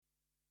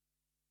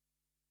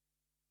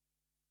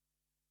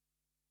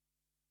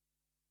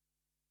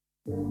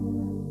We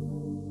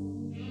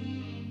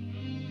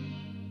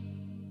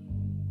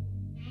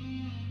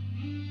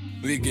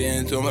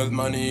getting too much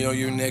money on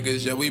you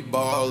niggas, yeah, we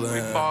ballin'.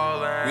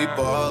 We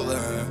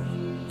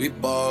ballin'. We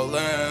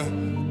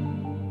ballin'.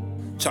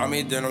 Try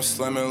me, then I'm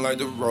slimming like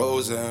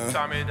Derozan.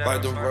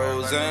 Like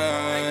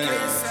Derozan.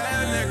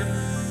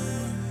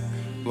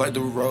 Like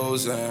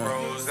Derozan.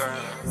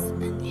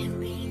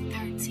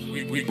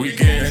 We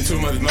getting too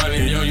much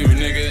money on you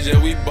niggas,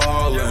 yeah, we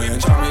ballin'.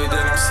 Try me,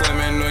 then I'm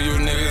slimming on you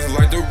niggas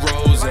like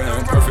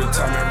Derozan. Perfect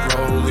timing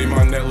roll, leave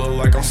my neck look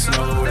like I'm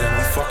snowed. And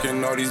I'm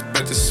fucking all these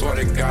bitches, swear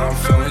to God, I'm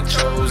feeling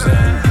chosen.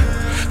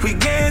 We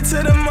getting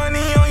to the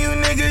money on you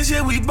niggas,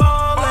 yeah, we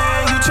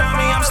ballin'. You try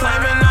me, I'm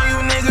slamming on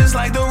you niggas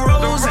like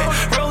Derozan.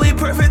 Rollie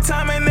perfect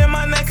timing, and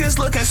my neck is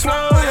looking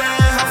swollen.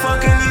 I'm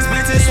fucking these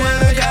bitches, swear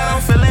to God,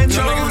 I'm feeling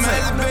chosen.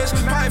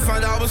 Probably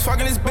found out I was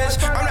fucking this bitch.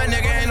 I'm that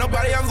nigga, ain't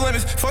nobody off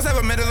limits.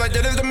 4-7 minutes like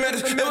that is the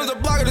minutes. It was a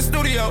block of the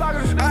studio.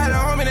 I had a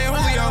homie named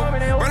Julio.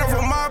 Ran up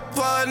from my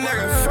plug,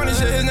 nigga. Funny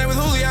shit, his name was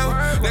Julio.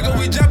 Nigga,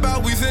 we jump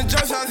out, we send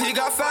jump shots. He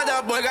got found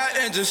out, boy got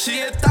injured.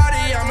 She a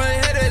thotty, I'ma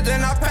hit it,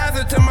 then I pass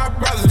it to my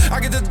brothers. I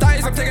get the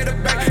dice, I'm taking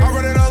it back. I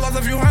run it all off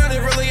a few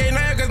hundred, really ain't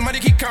nothing, cause money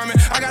keep coming.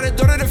 I got a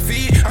door to the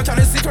feet, I'm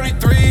tryna see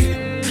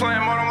 23.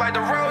 Slam on them like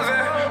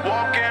Derozan.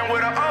 Walk in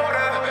with an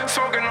odor,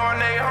 smoking on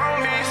they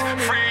homies.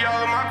 Free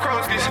all of my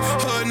croskies.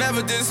 Hood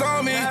never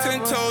disown me.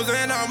 10 toes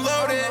and I'm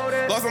loaded.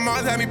 Lost my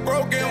mind, had me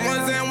broken.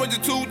 One Zan went to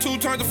 2, 2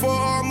 turned to 4,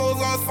 almost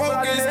lost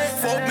focus.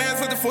 4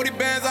 bands with the 40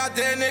 bands out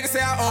there, niggas say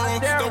I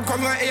own them. Don't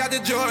come like A out the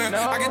Jordan.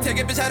 I can take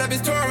it, bitch, out of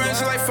his touring.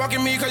 She like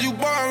fucking me, cause you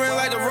boring.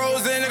 Like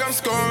Derozan, nigga, I'm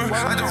scoring.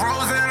 Like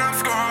Derozan, I'm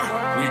scoring.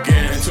 We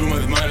getting too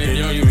much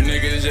money on you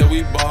niggas, yeah,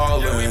 we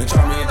ballin'.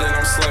 Try me, then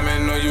I'm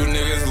slamming on you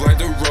niggas like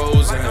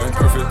Derozan.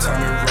 Perfect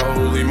timing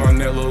roll, leave my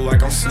neck look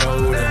like I'm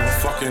snowed. And I'm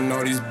fucking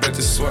all these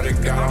bitches, swear to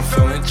God, I'm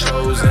feeling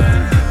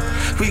chosen.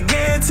 We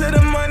getting to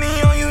the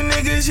money on you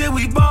niggas, yeah,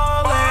 we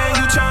ballin'.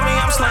 You try me,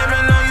 I'm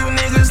slamming on you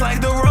niggas like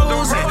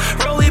Derozan.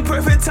 Rollie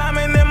perfect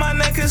timing, and my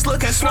neck is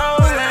looking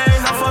swollen.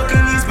 I'm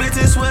fucking these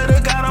bitches, swear to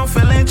God, I'm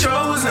feeling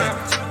chosen.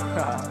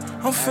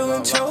 I'm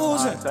feeling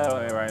chosen.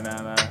 Right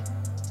now, man.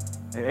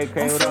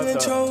 I'm feeling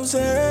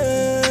chosen.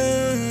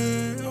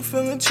 I'm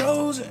feeling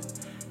chosen.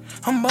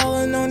 I'm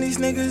ballin' on these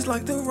niggas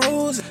like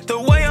Derozan. The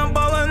way I'm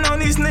ballin' on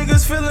these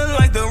niggas, feeling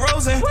like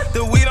Derozan.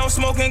 The weed I'm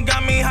smoking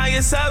got me high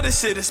as hell, this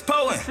shit is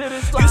potent.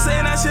 You say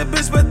that shit,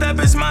 bitch, but that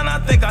bitch mine, I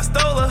think I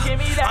stole her.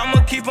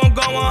 I'ma keep on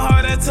going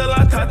hard until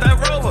I cut that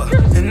rover.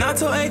 And I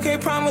told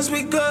AK, promise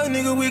we good,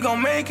 nigga, we gon'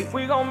 make it.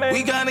 We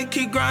gotta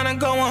keep grinding,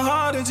 going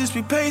hard, and just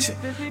be patient.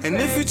 And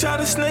if you try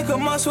to snake a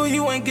muscle,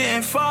 you ain't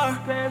getting far.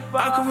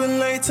 I can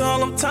relate to all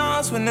them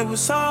times when it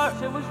was hard.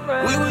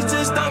 We was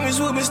just dummies,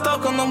 we been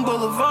stuck on them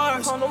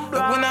boulevards.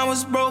 But when I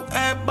was broke,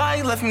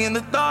 everybody left me in the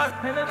dark.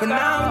 But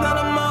now that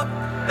I'm up,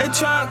 they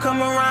try to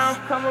come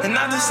around. And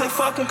I just say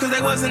fuck them, cause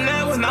they wasn't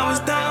there when I was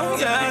down.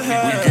 Yeah.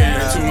 We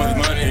getting too much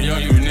money on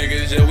you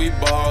niggas, yeah, we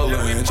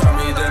ballin'. Try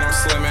me, then I'm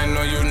slimming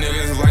on you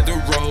niggas like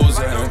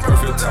Derozan.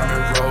 Perfect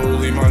timing roll,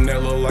 leave my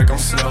neck look like I'm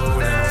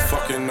snowed. And I'm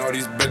fucking all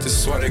these bitches,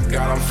 swear to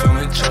God, I'm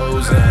feeling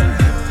chosen.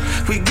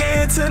 We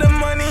getting to the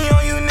money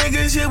on you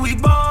niggas, yeah, we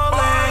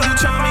ballin'. You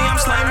try me, I'm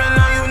slamming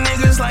on you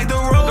niggas like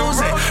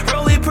Derozan.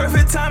 Rollie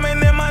perfect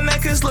timing, and my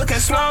neck is looking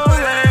swollen.